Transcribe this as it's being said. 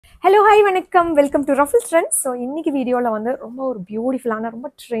Hello, hi, vanakkam. Welcome to Ruffletrends. So, இன்னைக்கு வீடியோல வந்து ரொம்ப ஒரு பியூட்டிஃபுல்லான ரொம்ப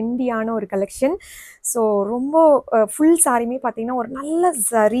ட்ரெண்டியான ஒரு கலெக்ஷன். ஸோ ரொம்ப ஃபுல் சாரியுமே பார்த்தீங்கன்னா ஒரு நல்ல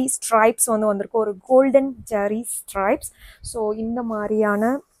ஜரி ஸ்ட்ரைப்ஸ் வந்து வந்திருக்கு, ஒரு கோல்டன் ஜரி ஸ்ட்ரைப்ஸ். ஸோ இந்த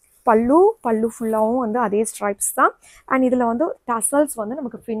மாதிரியான பல்லு ஃபுல்லாகவும் வந்து அதே ஸ்ட்ரைப்ஸ் தான். அண்ட் இதில் வந்து டசல்ஸ் வந்து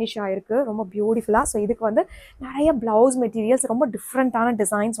நமக்கு ஃபினிஷ் ஆகிருக்கு ரொம்ப பியூட்டிஃபுல்லாக. ஸோ இதுக்கு வந்து நிறைய ப்ளவுஸ் மெட்டீரியல்ஸ் ரொம்ப டிஃப்ரெண்ட்டான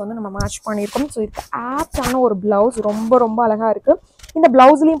டிசைன்ஸ் வந்து நம்ம மேட்ச் பண்ணியிருக்கோம். ஸோ இதுக்கு ஆப்டான ஒரு ப்ளவுஸ் ரொம்ப அழகாக இருக்குது. இந்த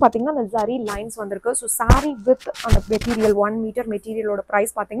ப்ளவுஸ்லையும் பார்த்தீங்கன்னா அந்த ஜரி லைன்ஸ் வந்திருக்கு. ஸோ சாரீ வித் அந்த மெட்டீரியல் 1 மீட்டர் மெட்டீரியலோட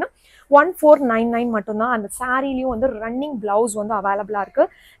ப்ரைஸ் பார்த்தீங்கன்னா 1499 மட்டும்தான். அந்த சாரீலையும் வந்து ரன்னிங் ப்ளவுஸ் வந்து அவைலபிளாக இருக்குது.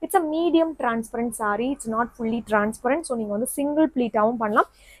 It's a medium transparent sari, it's not fully transparent. So நீங்கள் வந்து சிங்கிள் ப்ளீட்டாகவும் பண்ணலாம்,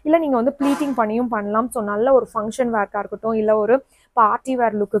 இல்லை நீங்கள் வந்து ப்ளீட்டிங் பண்ணியும் பண்ணலாம். ஸோ நல்ல ஒரு ஃபங்க்ஷன் வேர்க்காக இருக்கட்டும், இல்லை ஒரு பார்ட்டி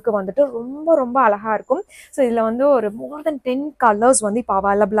வேர் லுக்குக்கு வந்துட்டு ரொம்ப அழகாக இருக்கும். ஸோ இதில் வந்து ஒரு மோர் தென் 10 கலர்ஸ் வந்து இப்போ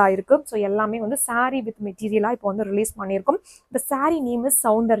அவைலபிளாக இருக்குது. ஸோ எல்லாமே வந்து சாரீ வித் மெட்டீரியலாக இப்போ வந்து ரிலீஸ் பண்ணியிருக்கோம். இந்த சாரீ நேம் இஸ்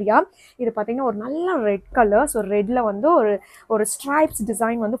சௌந்தர்யா. இது பார்த்தீங்கன்னா ஒரு நல்ல ரெட் கலர். ஸோ ரெட்டில் வந்து ஒரு ஸ்ட்ரைப்ஸ்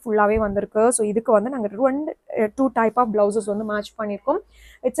டிசைன் வந்து ஃபுல்லாகவே வந்திருக்கு. ஸோ இதுக்கு வந்து நாங்கள் 2 டைப் ஆஃப் ப்ளவுசஸ் வந்து மேட்ச் பண்ணியிருக்கோம்.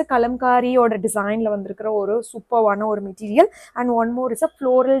 இட்ஸ் அ கலம்காரியோட டிசைனில் வந்திருக்கிற ஒரு சூப்பரான ஒரு material and one more is a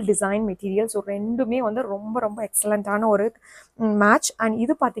floral design material. So ரெண்டுமே வந்து ரொம்ப எக்ஸலண்ட்டான ஒரு மேட்ச். அண்ட்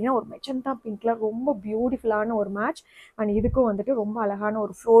இது பார்த்தீங்கன்னா ஒரு மெஜந்தா பிங்க்ல ரொம்ப பியூட்டிஃபுல்லான ஒரு மேட்ச். அண்ட் இதுக்கும் வந்துட்டு ரொம்ப அழகான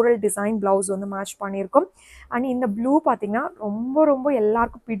ஒரு ஃப்ளோரல் டிசைன் ப்ளவுஸ் வந்து மேட்ச் பண்ணியிருக்கோம். அண்ட் இந்த ப்ளூ பார்த்தீங்கன்னா ரொம்ப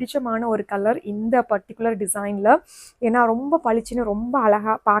எல்லாருக்கும் பிடிச்சமான ஒரு கலர் இந்த பர்டிகுலர் டிசைனில். ஏன்னா ரொம்ப பளிச்சுன்னு ரொம்ப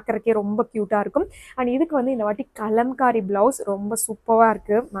அழகாக பார்க்குறக்கே ரொம்ப க்யூட்டாக இருக்கும். அண்ட் இதுக்கு வந்து இந்த வாட்டி கலம்காரி ப்ளவுஸ் ரொம்ப சூப்பராக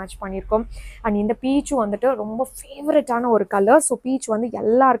இருக்குது, மேட்ச் பண்ணியிருக்கோம். அண்ட் இந்த பீச்சும் வந்துட்டு ரொம்ப ஃபேவரட்டான ஒரு கலர். ஸோ பீச் வந்து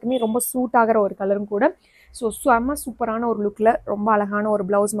எல்லாருக்குமே ரொம்ப சூட் ஆகிற ஒரு கலரும் கூட. ஸோ செம்ம சூப்பரான ஒரு லுக்கில் ரொம்ப அழகான ஒரு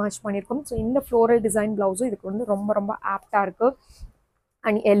ப்ளவுஸ் மேட்ச் பண்ணியிருக்கோம். ஸோ இந்த ஃப்ளோரல் டிசைன் ப்ளவுஸும் இதுக்கு வந்து ரொம்ப ஆப்டாக இருக்குது.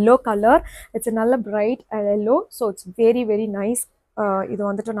 அண்ட் எல்லோ கலர், இட்ஸ் நல்ல bright yellow. So it's very nice. இது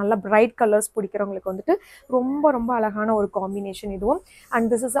வந்துட்டு நல்ல பிரைட் கலர்ஸ் பிடிக்கிறவங்களுக்கு வந்துட்டு ரொம்ப அழகான ஒரு காம்பினேஷன் இதுவும். And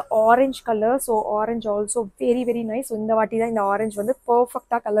this is a orange colour. So orange also very nice. So இந்த வாட்டி தான் இந்த ஆரஞ்ச் வந்து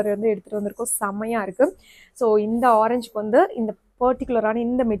பர்ஃபெக்டாக கலர் வந்து எடுத்துகிட்டு வந்திருக்கோம், செம்மையாக இருக்குது. ஸோ இந்த ஆரஞ்சுக்கு வந்து இந்த பர்டிகுலரான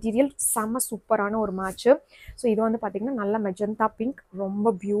இந்த மெட்டீரியல் செம்ம சூப்பரான ஒரு மேட்ச்சு. ஸோ இது வந்து பார்த்திங்கன்னா நல்ல மெஜந்தா பிங்க்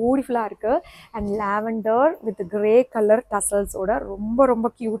ரொம்ப பியூட்டிஃபுல்லாக இருக்குது. And lavender with grey colour டசல்ஸோட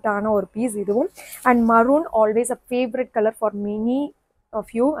ரொம்ப க்யூட்டான ஒரு பீஸ் இதுவும். And maroon always a favourite colour for many of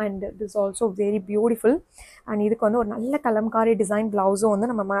you, and this also very beautiful. And இதுக்கு வந்து ஒரு நல்ல கலம்காரி டிசைன் ப்ளவுஸும் வந்து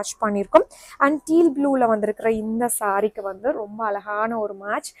நம்ம மேட்ச் பண்ணியிருக்கோம். அண்ட் டீல் ப்ளூவில் வந்திருக்கிற இந்த சாரீக்கு வந்து ரொம்ப அழகான ஒரு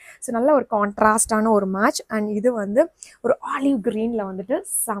மேட்ச். ஸோ நல்ல ஒரு கான்ட்ராஸ்டான ஒரு மேட்ச். அண்ட் இது வந்து ஒரு ஆலிவ் க்ரீனில் வந்துட்டு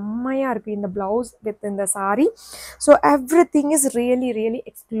செம்மையாக இருக்குது இந்த ப்ளவுஸ் வித் இந்த sari. So everything is really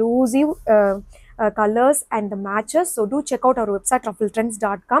exclusive colors and the matches. So do check out our website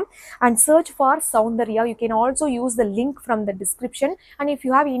ruffletrends.com and search for Saundarya. You can also use the link from the description. And if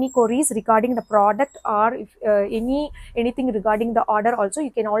you have any queries regarding the product or if anything regarding the order also,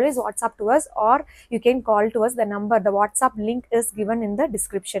 you can always WhatsApp to us or you can call to us. The number, the WhatsApp link is given in the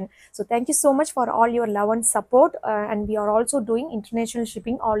description. So thank you so much for all your love and support. And we are also doing international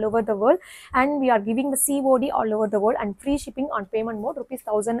shipping all over the world, and we are giving the COD all over the world and free shipping on payment mode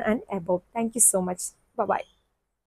 ₹1000 and above. Thank you so much. Bye bye.